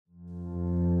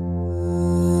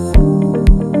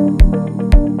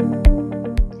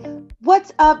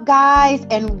What's up, guys,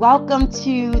 and welcome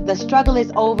to The Struggle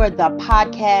is Over, the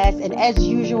podcast. And as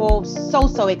usual,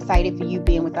 so excited for you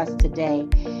being with us today.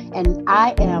 And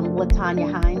I am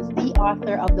LaTanya Hines, the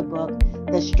author of the book,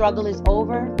 The Struggle is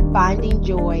Over, Finding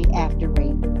Joy After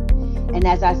Rape. And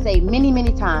as I say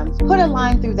many times, put a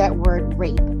line through that word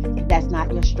rape if that's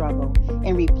not your struggle,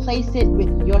 and replace it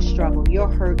with your struggle, your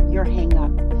hurt, your hang up.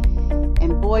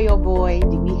 And boy, oh boy,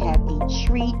 do we have a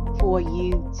treat for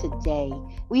you today.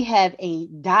 We have a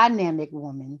dynamic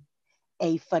woman,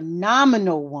 a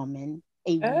phenomenal woman,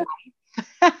 a wife,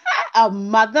 a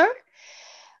mother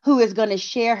who is going to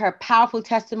share her powerful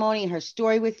testimony and her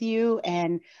story with you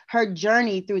and her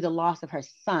journey through the loss of her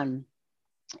son.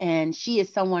 And she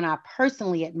is someone I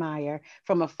personally admire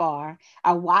from afar.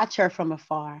 I watch her from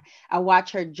afar. I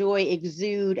watch her joy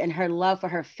exude and her love for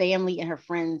her family and her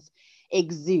friends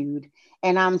exude.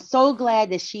 And I'm so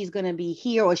glad that she's going to be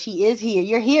here, or she is here.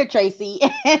 You're here, Tracey.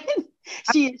 And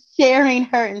she is sharing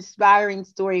her inspiring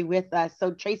story with us.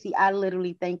 So, Tracey, I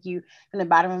literally thank you from the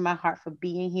bottom of my heart for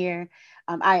being here.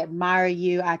 I admire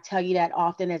you. I tell you that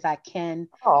often as I can.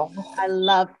 Oh, I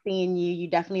love seeing you. You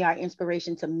definitely are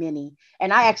inspiration to many.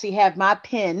 And I actually have my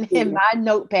pen and my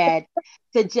notepad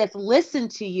to just listen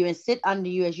to you and sit under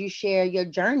you as you share your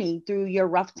journey through your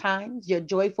rough times, your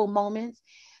joyful moments,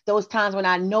 those times when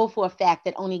I know for a fact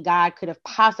that only God could have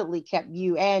possibly kept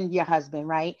you and your husband,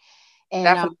 right?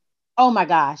 And oh my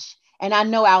gosh. And I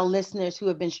know our listeners who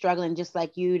have been struggling just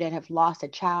like you that have lost a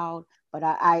child, but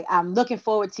I'm looking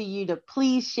forward to you to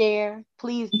please share,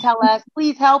 please tell us,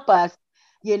 please help us,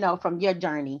 from your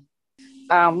journey.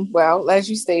 well, as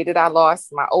you stated, I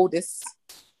lost my oldest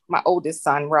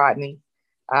son, Rodney.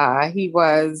 He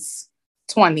was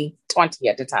 20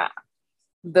 at the time.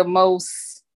 The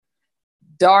most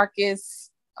darkest,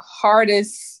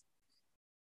 hardest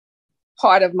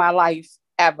part of my life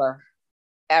ever.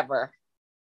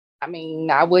 I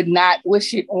mean, I would not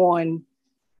wish it on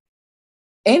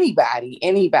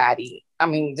anybody. I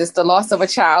mean, just the loss of a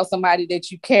child, somebody that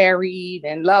you carried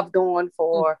and loved on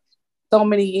for so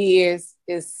many years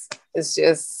is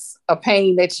just a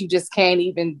pain that you just can't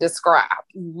even describe.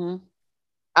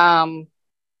 Mm-hmm.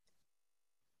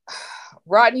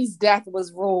 Rodney's death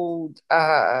was ruled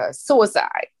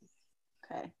suicide.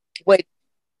 Okay.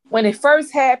 When it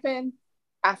first happened,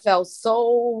 I felt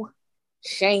so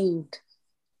shamed,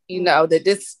 that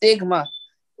this stigma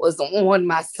was on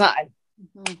my son.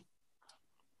 Mm-hmm.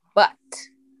 But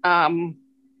I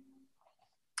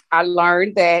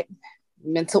learned that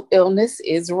mental illness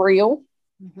is real.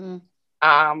 Mm-hmm.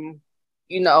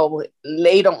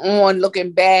 Later on,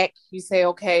 looking back, you say,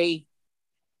 okay,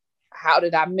 how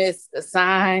did I miss the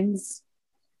signs?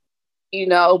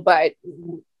 But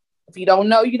if you don't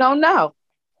know, you don't know.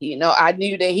 I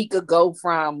knew that he could go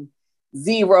from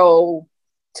 0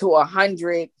 to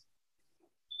 100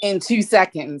 in 2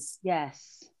 seconds.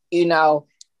 Yes.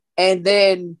 And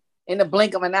then in the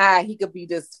blink of an eye, he could be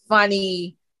this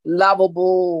funny,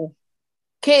 lovable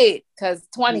kid, because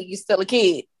 20, you're still a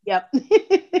kid. Yep.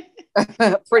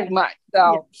 Pretty much.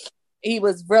 So he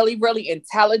was really, really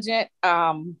intelligent.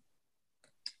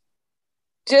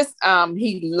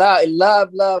 He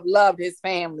loved his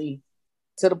family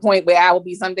to the point where I would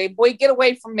be someday, boy, get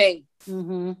away from me.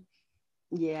 Mm-hmm.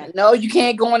 Yeah. No, you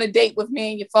can't go on a date with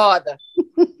me and your father.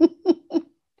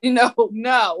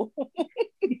 No.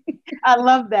 I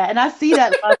love that. And I see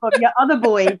that love from your other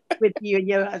boys with you and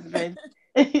your husband.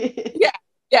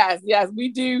 Yes. We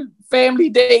do family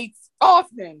dates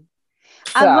often.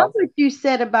 I love what you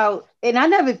said about, and I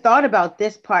never thought about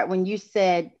this part when you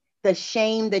said the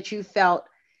shame that you felt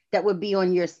that would be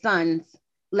on your son's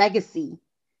legacy.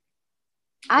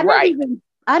 That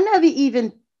never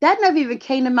even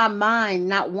came to my mind,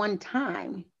 not one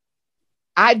time.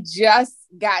 I just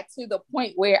got to the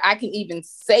point where I can even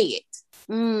say it.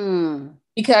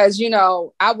 Because,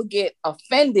 I would get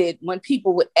offended when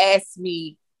people would ask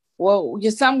me, well,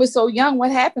 your son was so young,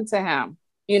 what happened to him?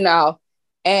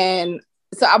 And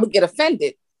so I would get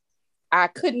offended. I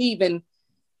couldn't even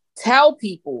tell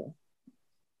people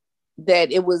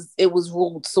that it was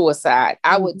ruled suicide.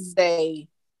 I would say,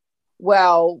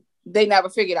 well, they never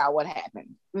figured out what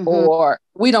happened, or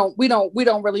we don't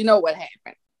really know what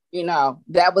happened.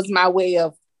 That was my way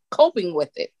of coping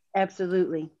with it.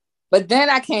 Absolutely. But then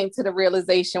I came to the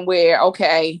realization where,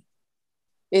 okay,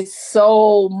 it's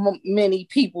so many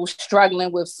people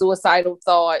struggling with suicidal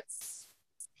thoughts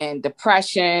and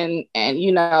depression and,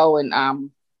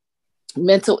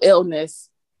 mental illness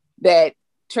that,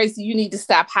 Tracey, you need to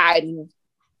stop hiding,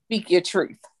 speak your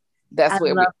truth. That's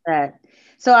where I love that.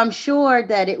 So I'm sure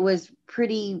that it was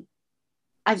pretty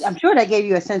I'm sure that gave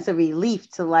you a sense of relief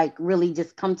to like really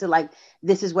just come to like,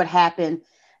 this is what happened.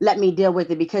 Let me deal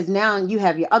with it. Because now you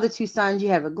have your other two sons, you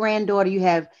have a granddaughter, you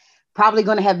have probably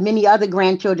going to have many other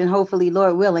grandchildren, hopefully,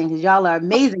 Lord willing, because y'all are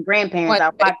amazing grandparents. One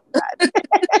I'll day. watch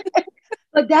that.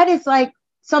 But that is like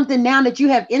something now that you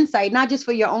have insight, not just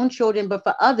for your own children, but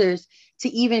for others to,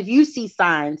 even if you see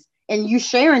signs and you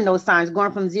sharing those signs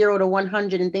going from 0 to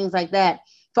 100 and things like that,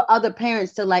 for other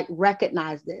parents to like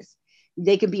recognize this.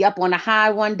 They could be up on a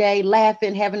high one day,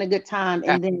 laughing, having a good time.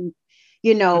 Yeah. And then,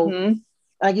 you know, Mm-hmm.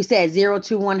 like you said, 0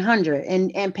 to 100.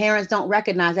 And parents don't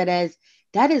recognize that as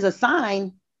that is a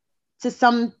sign to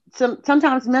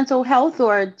sometimes mental health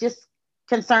or just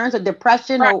concerns or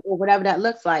depression Right. or whatever that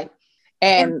looks like.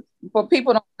 And And but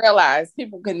people don't realize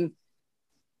people can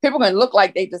look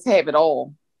like they just have it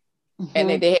all and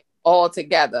mhm, they have it all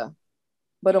together,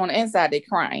 but on the inside they're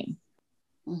crying.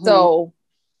 mhm, So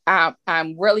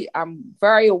I'm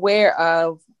very aware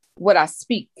of what I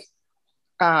speak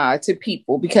to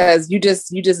people, because you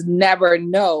just never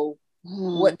know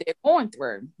mhm, what they're going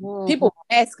through. mhm, People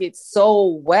mask it so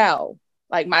well.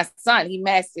 Like my son, he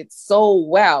masked it so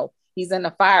well. He's in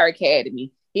the fire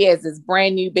academy. He has this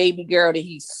brand new baby girl that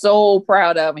he's so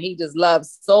proud of and he just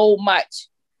loves so much,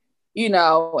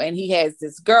 and he has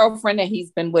this girlfriend that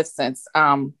he's been with since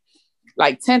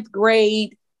like 10th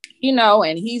grade,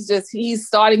 and he's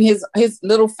starting his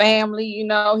little family,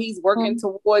 he's working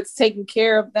mhm. towards taking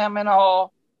care of them and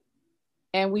all.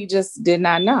 And we just did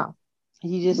not know.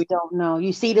 You We, just don't know.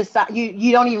 You see the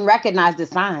you don't even recognize the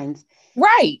signs.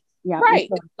 right, Yeah, it's right.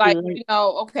 so It's like, too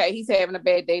okay, he's having a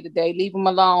bad day today. Leave him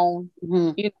alone.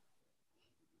 late. You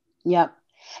Yep.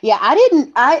 Yeah,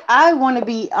 I want to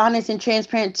be honest and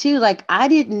transparent too. Like I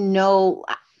didn't know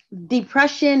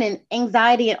depression and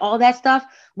anxiety and all that stuff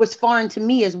was foreign to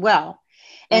me as well.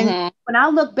 And mm-hmm. when I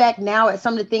look back now at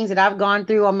some of the things that I've gone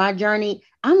through on my journey,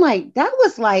 I'm like, that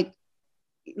was like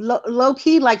low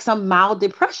key, like some mild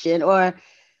depression or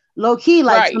low key,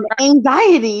 like Right, some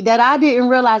anxiety that I didn't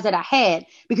realize that I had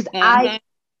because mm-hmm.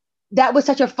 that was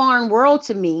such a foreign world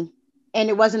to me. And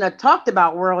it wasn't a talked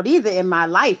about world either in my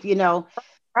life. So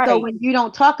Right, when you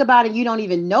don't talk about it, you don't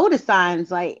even know the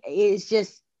signs. Like it's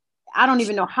just, I don't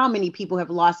even know how many people have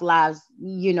lost lives,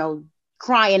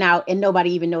 crying out and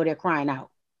nobody even know they're crying out.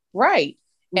 right.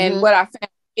 And Hmm. what I found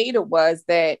later was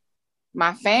that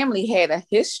my family had a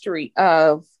history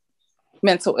of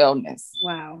mental illness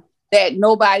Wow. that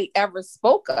nobody ever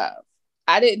spoke of.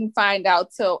 I didn't find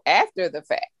out till after the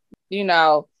fact, you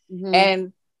know. Hmm.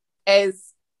 And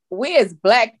as we as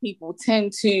Black people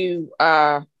tend to,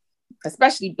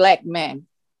 especially Black men,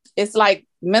 it's like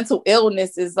mental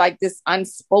illness is like this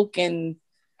unspoken.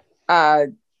 Uh,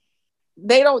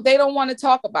 they don't want to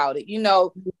talk about it.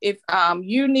 If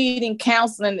you needing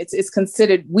counseling, it's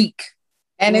considered weak,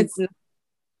 and it's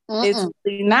Mm-mm.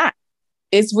 really not.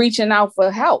 It's reaching out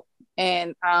for help.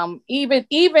 And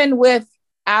even with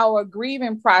our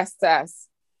grieving process,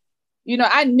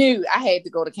 I knew I had to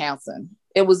go to counseling.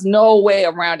 It was no way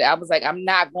around it. I was like, I'm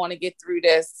not going to get through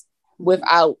this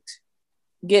without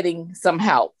getting some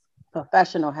help.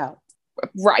 Professional help.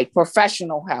 Right,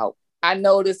 professional help. I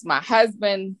noticed my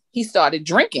husband, he started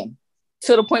drinking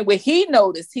to the point where he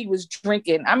noticed he was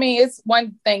drinking. I mean, it's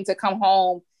one thing to come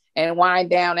home and wind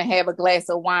down and have a glass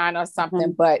of wine or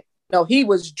something, Mhm. but no, he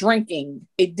was drinking.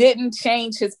 It didn't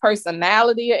change his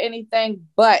personality or anything,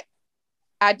 but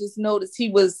I just noticed he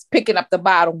was picking up the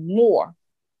bottle more.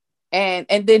 And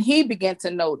then he began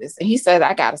to notice and he said,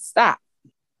 I gotta stop.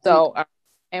 Okay. So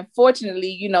and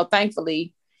fortunately,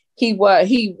 thankfully, he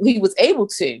was able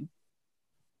to,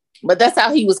 but that's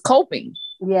how he was coping.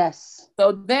 Yes.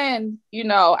 So then,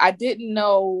 I didn't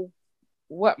know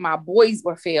what my boys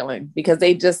were feeling because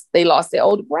they lost their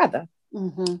older brother.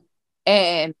 Hmm.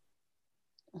 And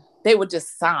they were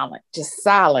just silent, just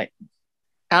silent.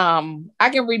 I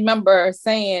can remember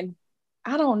saying,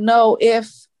 I don't know if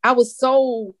I was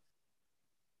so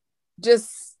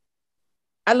just,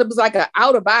 it was like an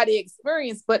out of body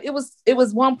experience, but it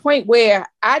was one point where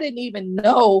I didn't even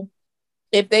know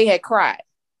if they had cried.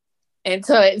 And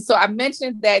so I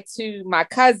mentioned that to my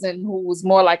cousin, who was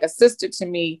more like a sister to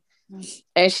me,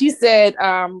 and she said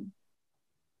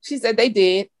they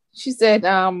did. She said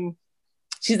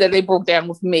they broke down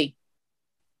with me.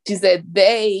 She said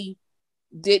they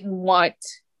didn't want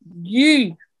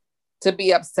you to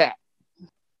be upset,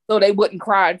 so they wouldn't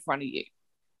cry in front of you.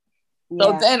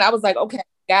 So Yeah. then I was like, okay,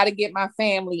 got to get my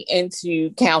family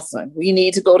into counseling. We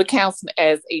need to go to counseling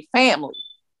as a family.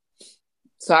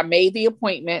 So I made the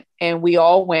appointment and we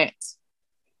all went.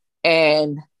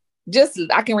 And just,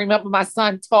 I can remember my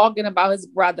son talking about his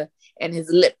brother and his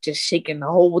lip just shaking the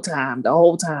whole time.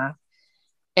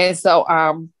 And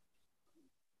so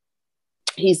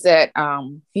he said,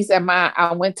 Ma,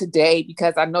 I went today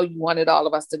because I know you wanted all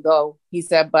of us to go. He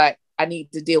said, but I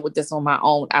need to deal with this on my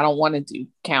own. I don't want to do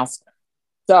counseling.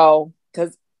 So,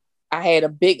 because I had a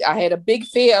big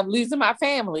fear of losing my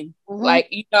family. Mm-hmm. Like,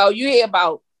 you hear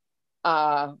about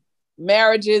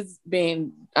marriages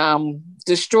being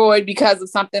destroyed because of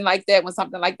something like that. When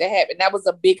something like that happened, that was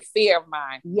a big fear of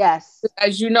mine. Yes.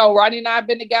 As you know, Rodney and I have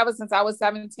been together since I was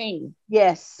 17.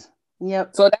 Yes.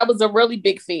 Yep. So that was a really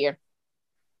big fear.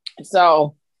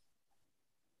 So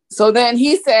then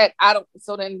he said, I don't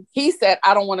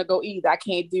want to go either. I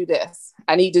can't do this.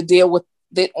 I need to deal with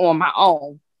it on my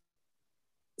own.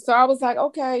 So I was like,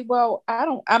 okay, well,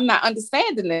 I'm not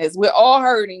understanding this. We're all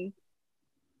hurting.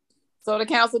 So the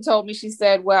counselor told me, she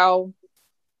said, well,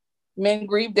 men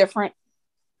grieve different.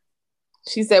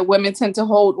 She said, women tend to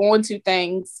hold on to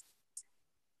things.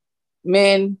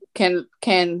 Men can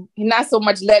not so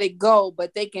much let it go,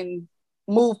 but they can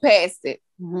move past it.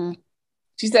 Mm-hmm.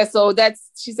 She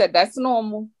said, that's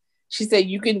normal. She said,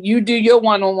 you do your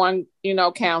one-on-one,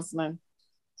 counseling.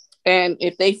 And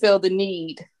if they feel the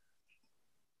need,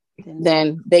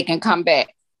 then they can come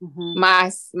back. Mm-hmm.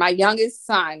 My youngest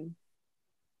son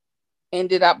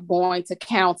ended up going to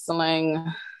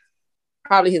counseling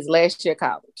probably his last year of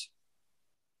college.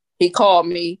 He called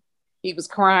me. He was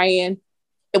crying.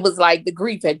 It was like the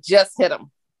grief had just hit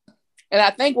him. And I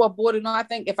think what brought it on, I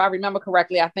think if I remember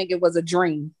correctly, I think it was a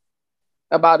dream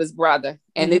about his brother.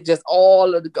 And mm-hmm. It just,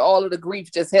 all of the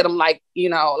grief just hit him like,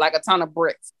 like a ton of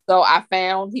bricks. So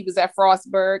he was at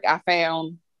Frostburg. I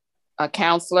found a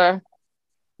counselor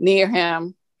near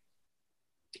him.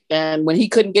 And when he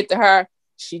couldn't get to her,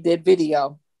 she did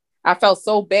video. I felt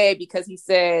so bad because he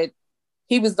said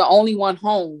he was the only one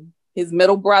home. His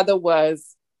middle brother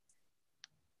was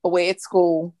away at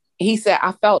school. He said,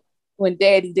 I felt when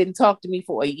Daddy didn't talk to me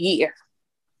for a year.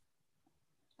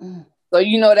 Mm. So,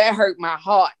 that hurt my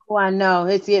heart. Oh, I know.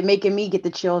 It's making me get the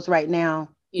chills right now.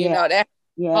 That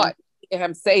hurt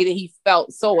him say that he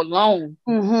felt so alone.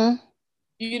 Mm-hmm.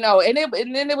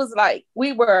 And then it was like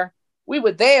we were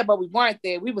there, but we weren't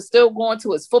there. We were still going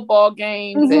to his football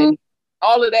games mm-hmm. and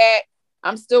all of that.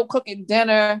 I'm still cooking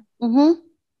dinner, mm-hmm.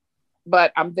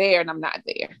 but I'm there and I'm not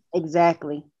there.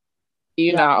 Exactly.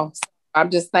 I'm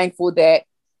just thankful that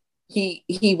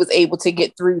he was able to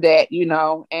get through that,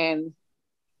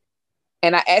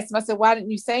 and I asked him, I said, why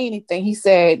didn't you say anything? He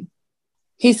said,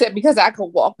 because I could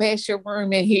walk past your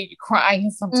room and hear you crying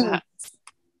sometimes.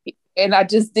 Mm. And I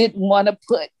just didn't want to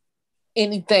put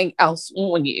anything else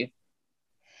on you.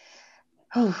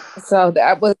 So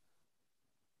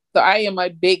I am a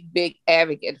big, big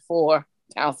advocate for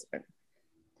counseling.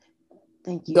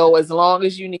 Thank you. Go as long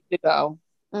as you need to go.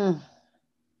 Mm.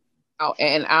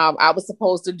 And I was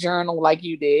supposed to journal like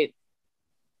you did.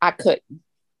 I couldn't.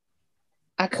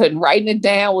 Writing it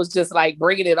down was just like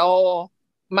bringing it all.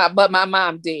 But my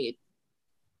mom did.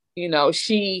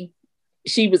 She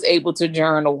was able to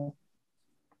journal.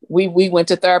 We went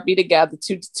to therapy together,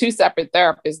 two separate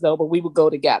therapists though, but we would go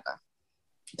together.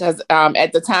 Because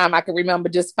at the time I could remember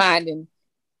just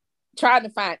trying to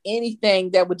find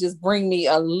anything that would just bring me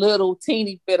a little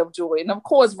teeny bit of joy. And of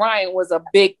course, Ryan was a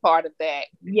big part of that.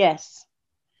 Yes.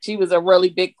 She was a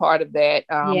really big part of that.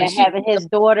 Having his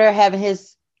daughter,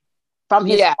 from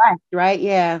his wife, right?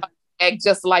 Yeah. Act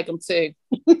just like him too.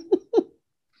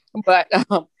 But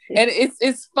and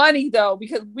it's funny though,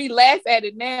 because we laugh at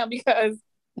it now because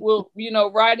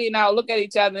Rodney and I will look at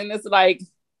each other and it's like,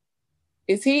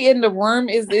 is he in the room?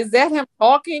 Is that him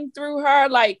talking through her?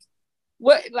 Like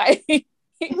what? Like he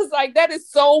was like, that is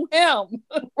so him,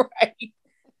 right?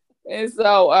 And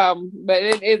so, but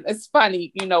it's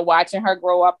funny, watching her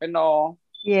grow up and all.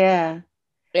 Yeah.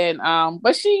 And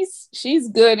but she's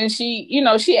good, and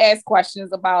she asks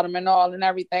questions about him and all and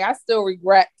everything. I still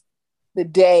regret the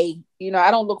day,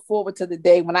 I don't look forward to the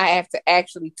day when I have to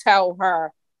actually tell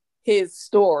her his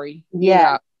story.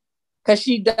 Yeah. Because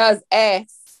she does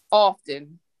ask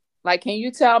often, like, can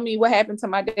you tell me what happened to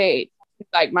my dad?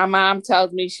 Like, my mom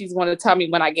tells me she's going to tell me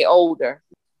when I get older,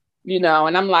 and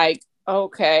I'm like,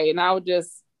 okay. And I'll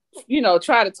just,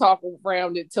 try to talk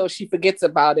around it till she forgets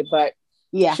about it, but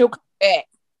she'll come back.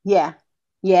 Yeah.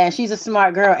 Yeah. She's a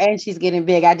smart girl and she's getting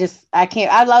big. I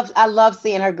love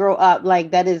seeing her grow up.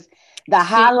 Like, that is the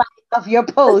highlight of your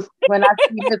post when I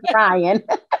see Miss Ryan.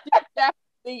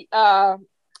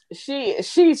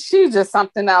 She's just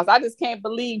something else. I just can't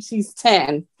believe she's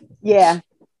 10. Yeah.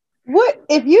 What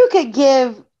if you could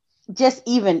give just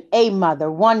even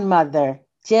one mother,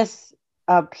 just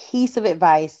a piece of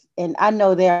advice? And I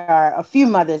know there are a few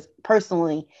mothers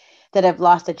personally that have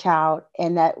lost a child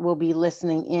and that will be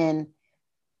listening in.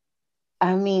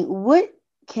 I mean, what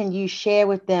can you share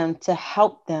with them to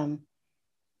help them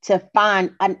to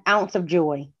find an ounce of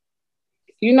joy?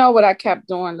 You know what I kept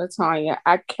doing, Latanya?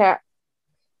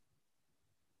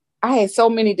 I had so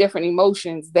many different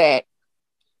emotions that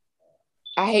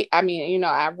I mean,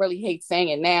 I really hate saying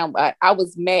it now, but I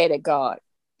was mad at God.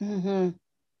 Mm-hmm.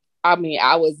 I mean,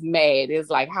 I was mad. It's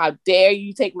like, how dare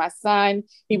you take my son?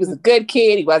 He was Mm-hmm. a good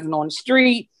kid. He wasn't on the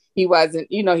street. He wasn't,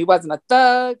 he wasn't a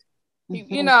thug.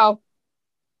 Mm-hmm.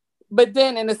 But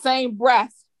then in the same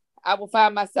breath, I will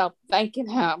find myself thanking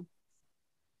him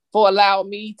for allowing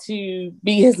me to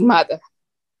be his mother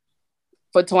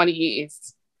for 20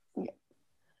 years.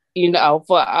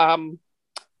 For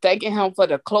thanking him for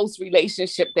the close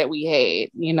relationship that we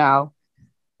had.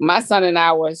 My son and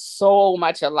I were so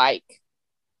much alike.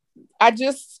 I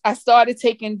started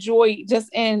taking joy just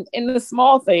in the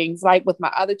small things, like with my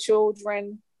other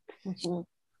children,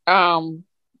 Mm-hmm. um,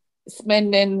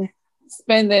 spending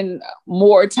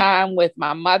more time with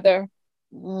my mother.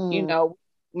 Mm.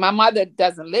 My mother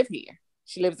doesn't live here.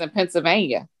 She lives in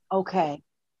Pennsylvania. Okay.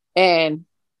 And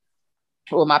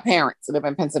well, my parents live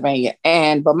in Pennsylvania.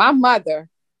 But my mother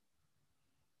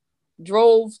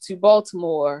drove to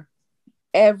Baltimore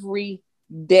every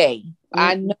day.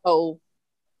 I Mm. know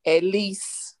at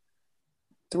least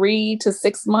 3 to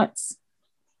 6 months.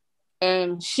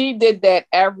 And she did that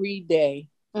every day,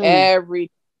 Mm.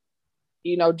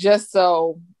 just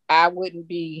so I wouldn't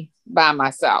be by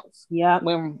myself Yep.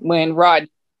 when Rod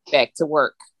back to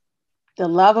work. The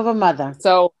love of a mother.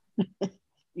 So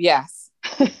yes.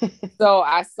 So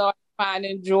I started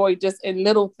finding joy just in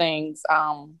little things.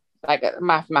 Like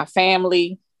my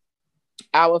family,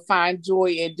 I would find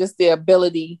joy in just the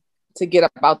ability to get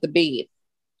up out the bed.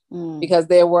 Because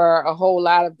there were a whole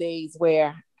lot of days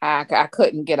where I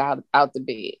couldn't get out the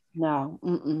bed. No.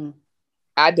 Mm-mm.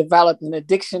 I developed an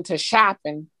addiction to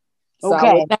shopping. So I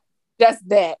Okay. was not just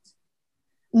that.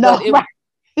 No. But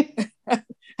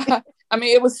I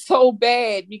mean, it was so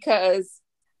bad because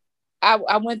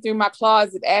I went through my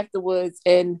closet afterwards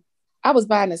and I was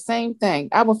buying the same thing.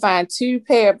 I would find 2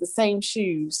 pair of the same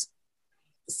shoes.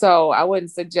 So I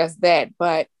wouldn't suggest that,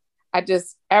 but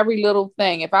every little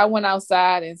thing. If I went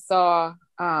outside and saw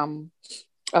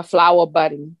a flower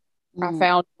budding, I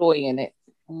found joy in it.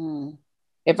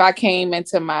 If I came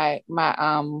into my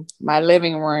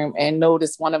living room and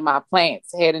noticed one of my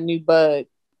plants had a new bud,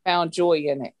 found joy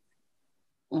in it.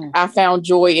 I found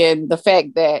joy in the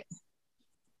fact that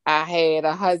I had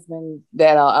a husband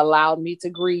that allowed me to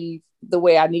grieve the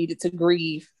way I needed to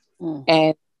grieve,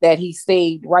 and that he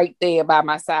stayed right there by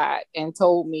my side and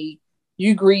told me,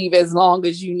 you grieve as long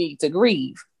as you need to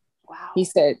grieve. Wow. He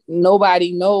said,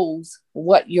 nobody knows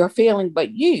what you're feeling but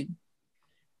you.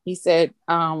 He said,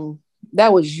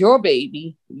 that was your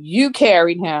baby. You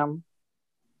carried him.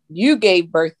 You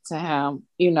gave birth to him.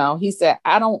 He said,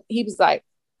 he was like,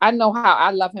 I know how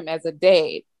I love him as a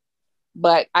dad,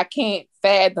 but I can't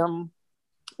fathom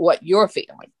what you're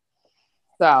feeling.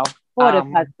 So,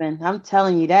 supportive husband. I'm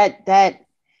telling you that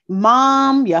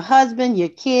mom, your husband, your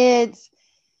kids,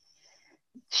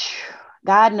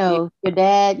 God knows. Your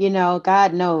dad,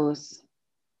 God knows.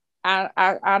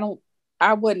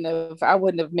 I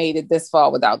wouldn't have made it this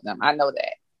far without them. I know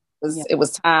that. It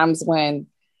was times when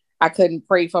I couldn't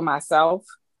pray for myself,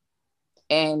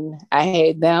 and I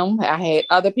had them. I had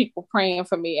other people praying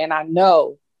for me, and I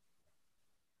know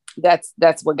that's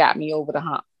what got me over the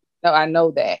hump. No, I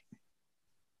know that.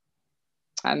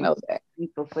 I'm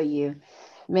grateful for you,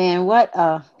 man. What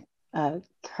a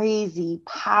crazy,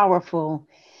 powerful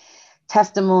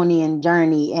testimony and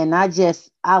journey. And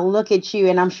I look at you,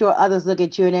 and I'm sure others look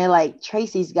at you, and they're like,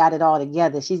 Tracey's got it all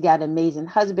together. She's got an amazing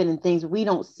husband and things. We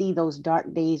don't see those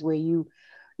dark days where you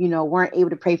weren't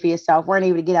able to pray for yourself, weren't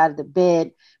able to get out of the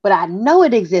bed. But I know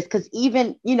it exists because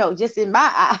even, just in my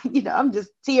eye, I'm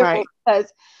just tearful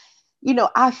because,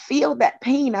 I feel that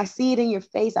pain. I see it in your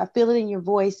face. I feel it in your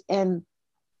voice. And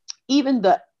even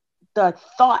the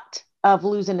thought of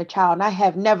losing a child, and I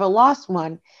have never lost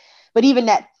one, but even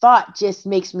that thought just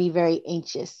makes me very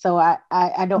anxious. So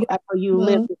I know you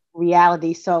live this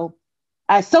reality. So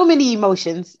so many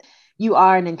emotions. You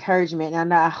are an encouragement,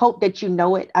 and I hope that you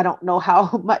know it. I don't know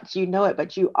how much you know it,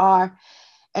 but you are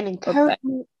an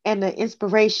encouragement and an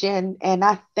inspiration. And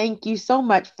I thank you so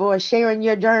much for sharing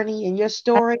your journey and your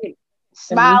story,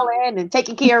 smiling and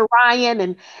taking care of Ryan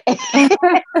and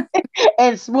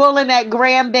and spoiling that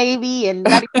grandbaby and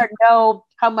letting her know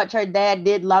how much her dad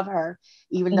did love her,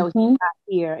 even though he's not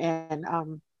here. And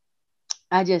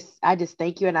I just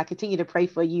thank you, and I continue to pray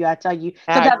for you. I tell you,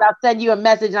 sometimes I'll send you a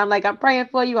message and I'm like, I'm praying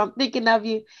for you, I'm thinking of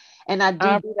you, and I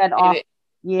do that often.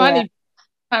 Yeah. Funny,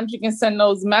 sometimes you can send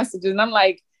those messages, and I'm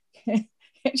like, can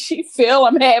she feel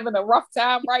I'm having a rough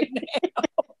time right now?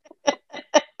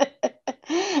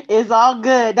 It's all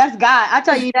good. That's God. I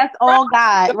tell you, that's all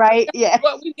God, right? Yeah.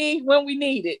 What we need when we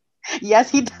need it. Yes,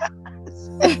 He does.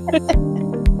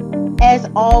 As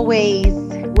always,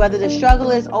 whether the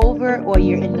struggle is over or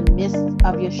you're in the midst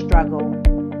of your struggle,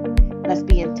 let's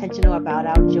be intentional about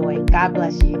our joy. God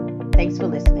bless you. Thanks for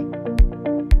listening.